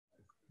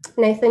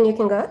Nathan, you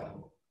can go.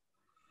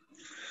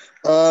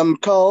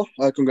 Carl,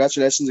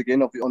 congratulations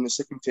again on your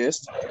second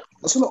test. I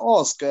just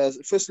want to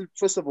ask,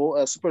 first of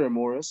all, Super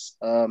Remorse.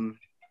 I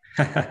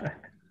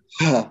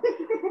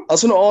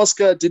just want to ask,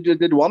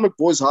 did Warwick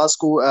Boys High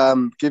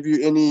School give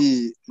you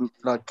any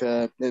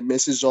a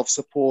message of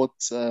support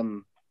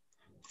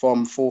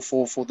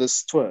for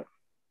this tour?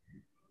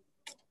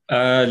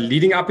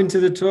 Leading up into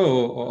the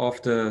tour or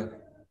after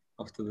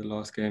the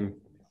last game?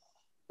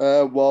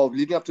 Well,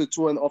 leading up to the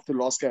tour and after the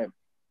last game.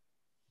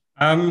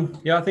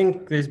 Yeah, I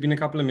think there's been a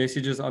couple of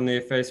messages on their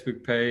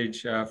Facebook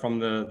page from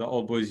the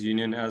Old Boys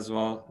Union as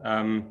well.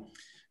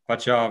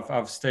 But yeah,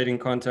 I've stayed in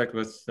contact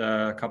with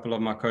a couple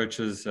of my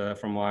coaches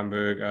from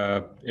Weinberg.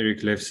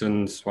 Eric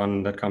Lefson's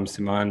one that comes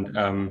to mind.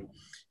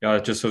 Yeah,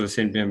 just sort of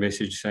sent me a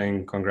message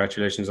saying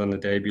congratulations on the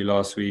debut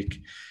last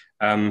week.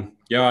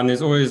 Yeah, and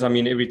there's always, I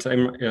mean, every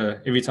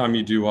time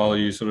you do well,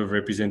 you sort of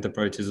represent the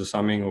Proteas or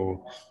something,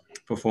 or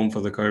perform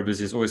for the Cobras.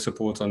 There's always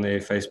support on their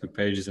Facebook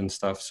pages and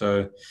stuff.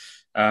 So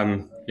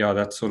yeah,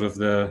 that's sort of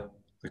the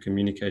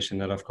communication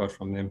that I've got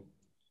from them.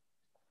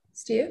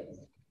 Stu?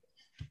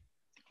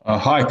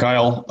 Hi,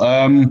 Kyle.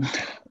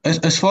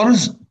 As far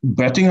as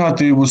batting out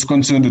there was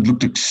concerned, it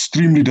looked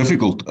extremely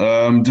difficult.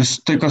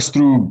 Just take us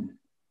through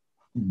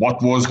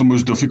what was the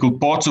most difficult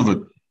parts of it.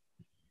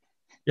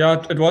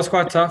 Yeah, it was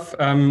quite tough.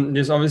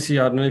 There's obviously,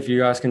 I don't know if you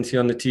guys can see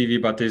on the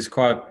TV, but there's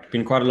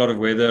been quite a lot of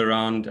weather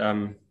around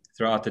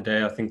throughout the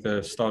day. I think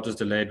the start was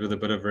delayed with a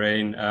bit of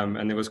rain,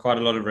 and there was quite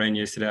a lot of rain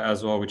yesterday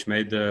as well, which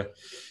made the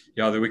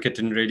wicket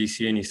didn't really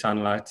see any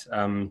sunlight.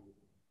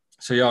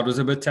 So yeah, it was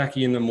a bit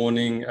tacky in the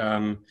morning.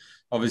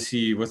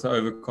 Obviously, with the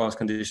overcast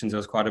conditions, there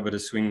was quite a bit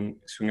of swing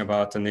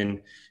about. And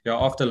then, yeah,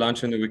 after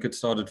lunch, when the wicket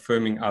started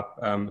firming up,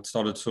 it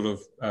started sort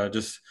of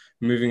just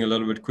moving a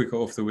little bit quicker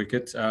off the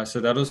wicket. So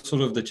that was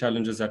sort of the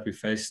challenges that we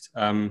faced.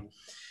 Yeah,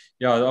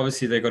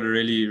 obviously, they got a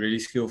really, really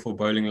skillful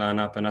bowling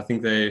lineup. And I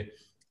think they're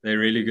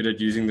really good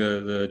at using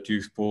the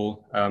Duke's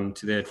ball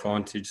to their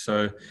advantage.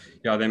 So,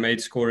 yeah, they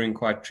made scoring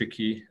quite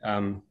tricky.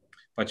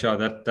 But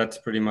yeah, that's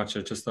pretty much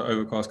it. Just the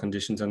overcast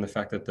conditions and the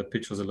fact that the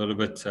pitch was a little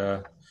bit,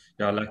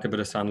 lacked a bit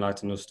of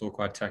sunlight and was still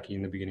quite tacky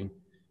in the beginning.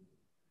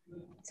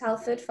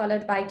 Telford,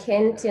 followed by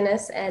Ken,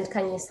 Tinus, and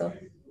Kanyiso.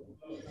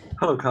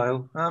 Hello,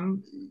 Kyle.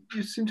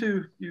 You seem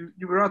to you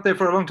were out there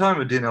for a long time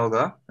with Dean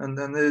Elgar, and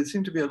there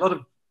seemed to be a lot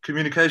of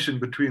communication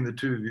between the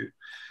two of you.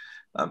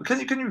 Can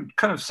you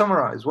kind of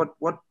summarize what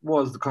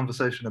was the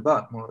conversation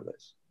about, more or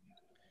less?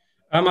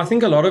 I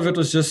think a lot of it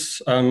was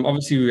just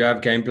obviously we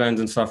have game plans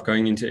and stuff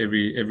going into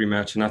every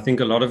match, and I think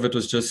a lot of it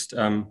was just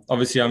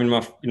obviously I'm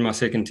in my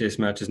second test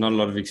match. There's not a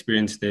lot of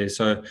experience there,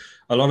 so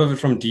a lot of it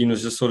from Dean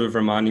was just sort of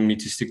reminding me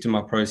to stick to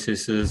my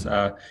processes,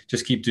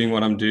 just keep doing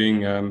what I'm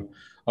doing.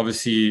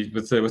 Obviously,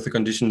 with the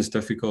conditions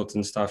difficult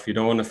and stuff, you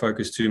don't want to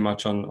focus too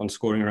much on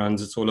scoring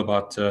runs. It's all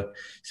about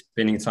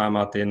spending time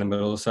out there in the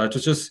middle. So it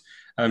was just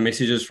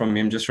messages from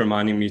him, just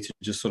reminding me to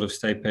just sort of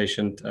stay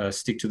patient,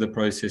 stick to the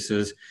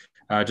processes.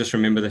 Just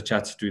remember the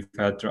chats that we've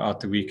had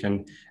throughout the week,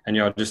 and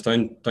yeah, just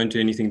don't do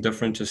anything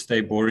different. Just stay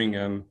boring,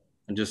 and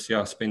just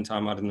spend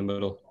time out in the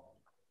middle.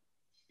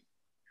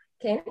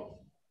 Okay.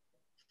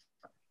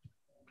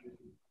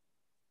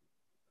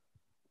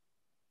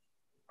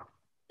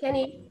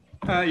 Kenny.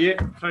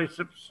 Yeah, sorry,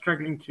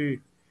 struggling to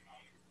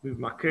move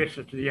my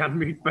cursor to the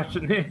unmute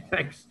button there.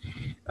 Thanks.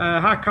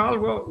 Hi,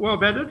 Carl. Well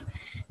batted.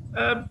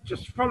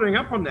 Just following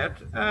up on that.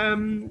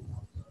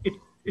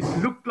 It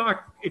looked like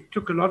it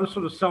took a lot of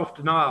sort of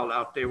self-denial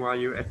out there while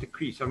you were at the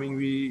crease. I mean,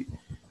 we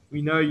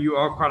know you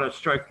are quite a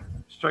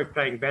stroke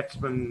playing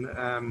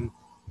batsman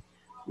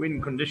when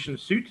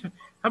conditions suit.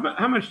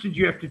 How much did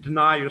you have to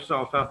deny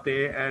yourself out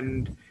there?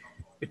 And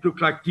it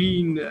looked like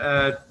Dean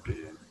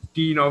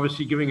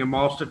obviously giving a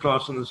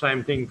masterclass on the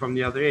same thing from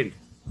the other end.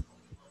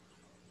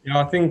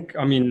 Yeah,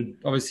 I mean,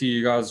 obviously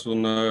you guys will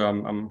know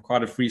I'm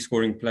quite a free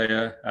scoring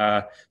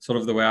player. Sort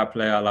of the way I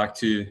play, I like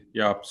to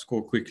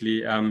score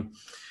quickly.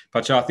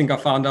 But yeah, I think I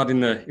found out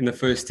in the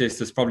first test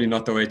it's probably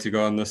not the way to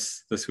go on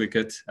this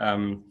wicket.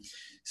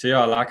 So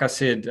yeah, like I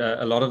said,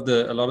 a lot of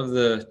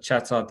the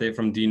chats out there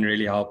from Dean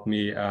really helped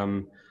me.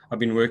 I've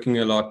been working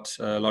a lot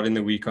in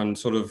the week on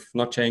sort of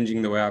not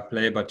changing the way I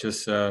play, but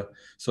just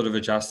sort of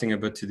adjusting a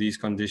bit to these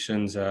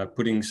conditions,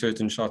 putting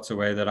certain shots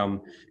away that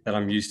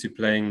I'm used to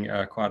playing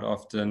quite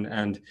often.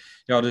 And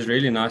yeah, it was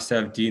really nice to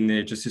have Dean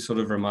there just to sort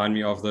of remind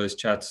me of those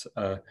chats,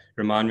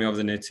 remind me of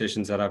the net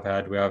sessions that I've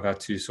had where I've had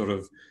to sort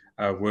of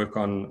work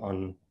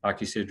on,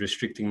 like you said,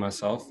 restricting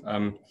myself.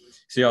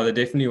 So yeah, there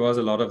definitely was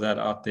a lot of that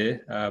out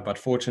there. But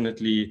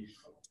fortunately,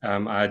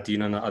 I had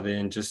Dean on the other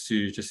end just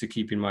to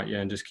keep in my ear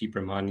and just keep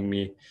reminding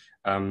me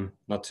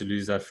not to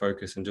lose that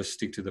focus and just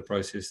stick to the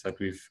process that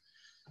we've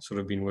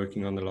sort of been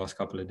working on the last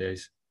couple of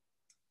days.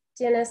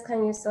 Dennis,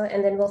 can you start?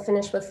 And then we'll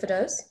finish with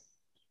Fidos.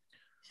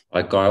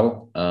 Hi,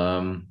 Kyle.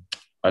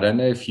 I don't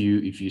know if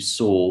you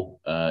saw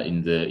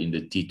in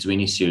the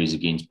T20 series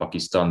against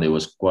Pakistan, there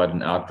was quite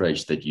an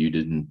outrage that you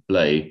didn't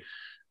play.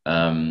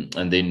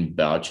 And then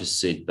Boucher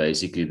said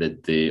basically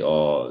that there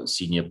are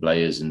senior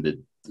players and that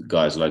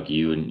guys like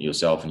you and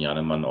yourself and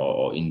Janeman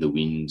are in the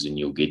wings and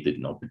you'll get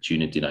an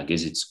opportunity. And I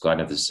guess it's kind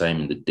of the same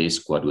in the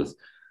test squad with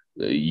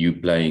you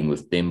playing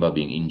with Temba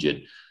being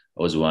injured.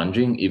 I was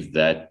wondering if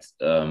that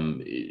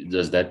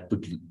does that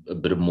put a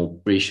bit of more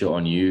pressure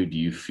on you? Do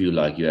you feel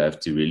like you have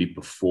to really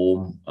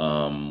perform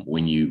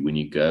when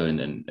you go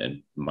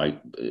and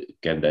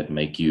can that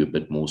make you a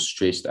bit more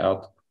stressed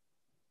out?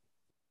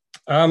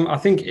 I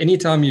think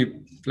anytime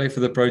you play for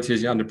the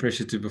Proteas, you're under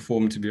pressure to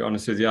perform, to be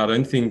honest with you. I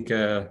don't think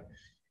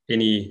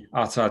any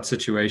outside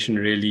situation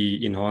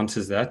really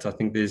enhances that. I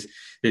think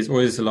there's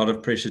always a lot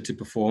of pressure to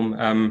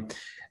perform.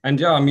 And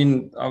yeah, I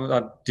mean,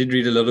 I did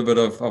read a little bit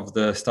of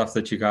the stuff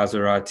that you guys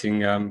are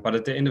writing. But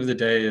at the end of the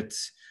day,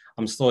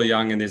 I'm still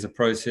young and there's a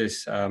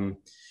process.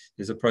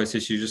 There's a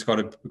process. You just got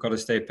to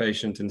stay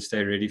patient and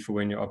stay ready for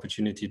when your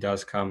opportunity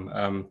does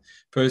come.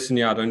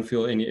 Personally, I don't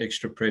feel any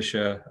extra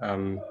pressure.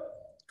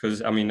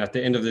 Because, I mean, at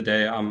the end of the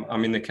day,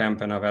 I'm in the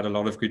camp and I've had a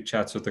lot of good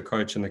chats with the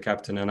coach and the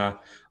captain, and I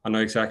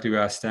know exactly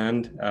where I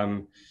stand.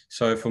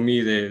 So for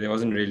me, there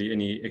wasn't really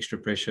any extra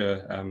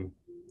pressure.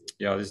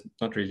 There's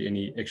not really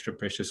any extra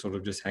pressure sort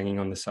of just hanging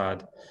on the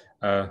side,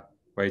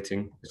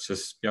 waiting. It's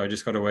just, you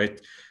just got to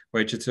wait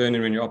your turn.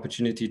 And when your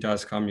opportunity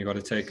does come, you got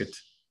to take it.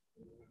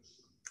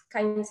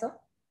 Kanyiso?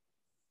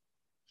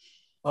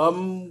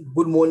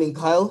 Good morning,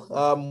 Kyle.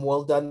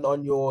 Well done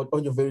on your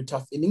very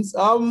tough innings.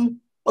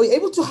 Are you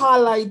able to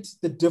highlight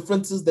the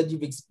differences that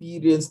you've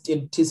experienced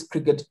in Test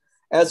cricket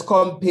as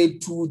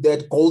compared to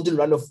that golden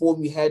run of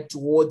form you had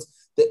towards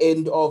the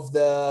end of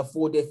the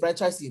 4-day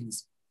franchise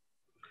series?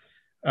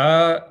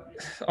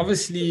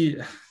 Obviously,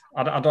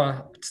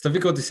 it's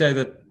difficult to say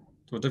that,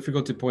 or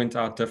difficult to point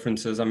out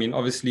differences. I mean,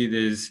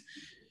 obviously,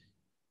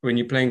 when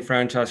you're playing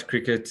franchise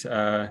cricket,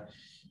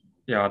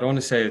 I don't want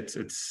to say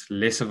it's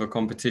less of a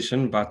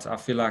competition, but I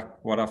feel like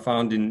what I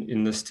found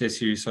in this test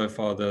series so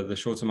far, the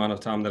short amount of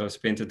time that I've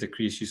spent at the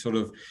crease, you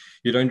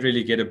don't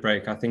really get a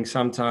break. I think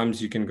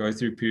sometimes you can go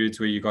through periods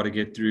where you got to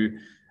get through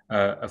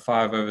a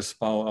 5-over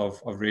spell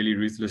of really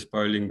ruthless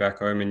bowling back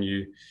home, and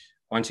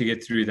once you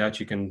get through that,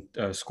 you can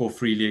score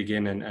freely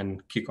again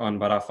and kick on.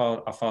 But I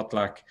felt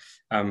like,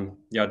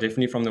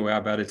 definitely from the way I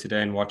batted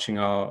today and watching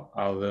how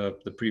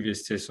the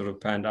previous test sort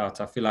of panned out,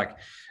 I feel like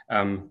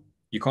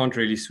you can't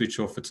really switch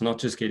off. It's not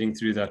just getting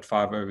through that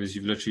 5 overs.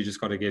 You've literally just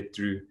got to get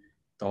through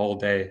the whole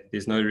day.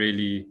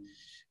 The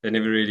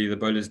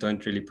bowlers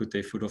don't really put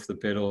their foot off the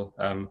pedal.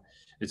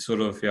 It's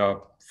sort of,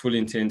 full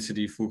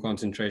intensity, full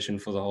concentration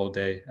for the whole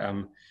day.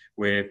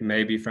 Where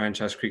maybe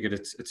franchise cricket,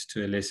 it's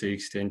to a lesser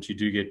extent. You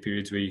do get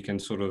periods where you can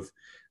sort of,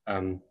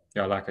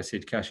 like I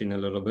said, cash in a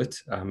little bit.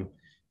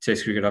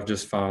 Test cricket, I've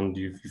just found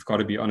you've got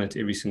to be on it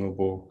every single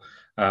ball.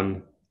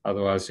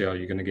 Otherwise, you're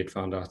going to get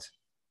found out.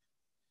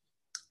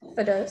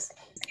 For those.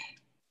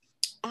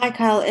 Hi,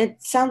 Kyle.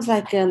 It sounds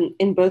like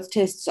in both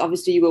tests,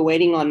 obviously, you were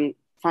waiting on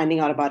finding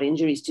out about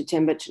injuries to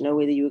Temba to know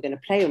whether you were going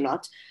to play or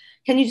not.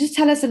 Can you just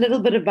tell us a little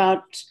bit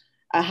about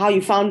how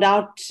you found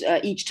out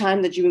each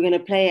time that you were going to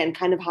play and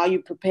kind of how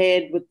you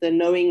prepared with the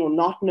knowing or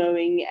not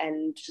knowing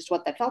and just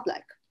what that felt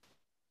like?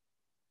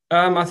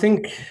 I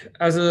think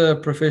as a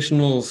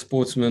professional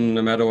sportsman,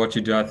 no matter what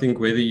you do, I think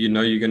whether you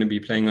know you're going to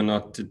be playing or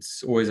not,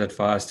 it's always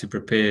advised to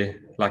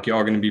prepare like you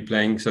are going to be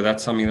playing. So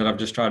that's something that I've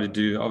just tried to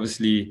do.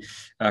 Obviously,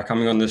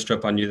 coming on this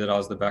trip, I knew that I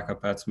was the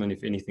backup batsman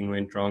if anything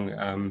went wrong.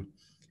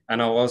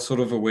 And I was sort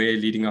of aware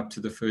leading up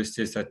to the first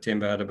test that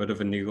Temba had a bit of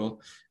a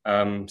niggle.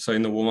 So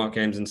in the warm-up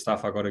games and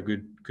stuff, I got a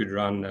good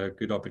run, a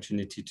good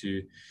opportunity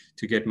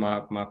to get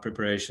my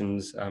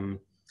preparations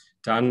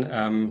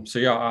done.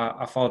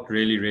 I felt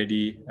really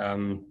ready.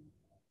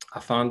 I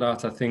found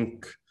out, I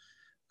think,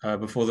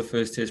 before the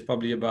first test,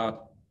 probably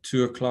about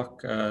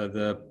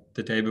 2:00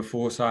 the day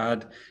before. So I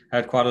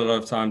had quite a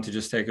lot of time to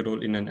just take it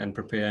all in and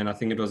prepare. And I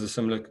think it was a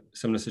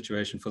similar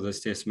situation for this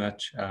test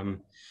match.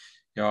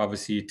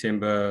 Obviously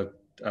Temba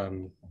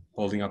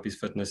holding up his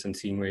fitness and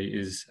seeing where he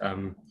is.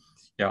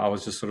 I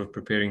was just sort of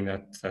preparing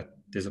that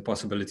there's a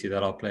possibility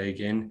that I'll play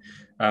again.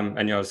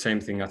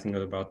 Same thing, I think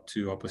about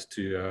 2 hours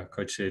to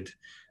coach said,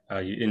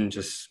 you in,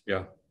 just,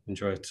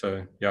 enjoy it.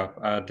 So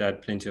I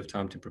had plenty of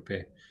time to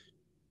prepare.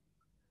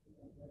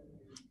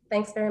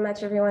 Thanks very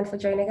much, everyone, for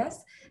joining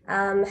us.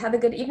 Have a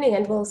good evening,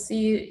 and we'll see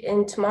you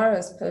in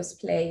tomorrow's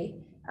post-play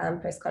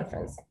press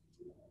conference.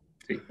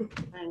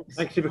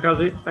 Thanks,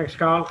 Sibakazi. Thanks,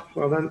 Carl.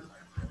 Well done.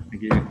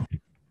 Thank you.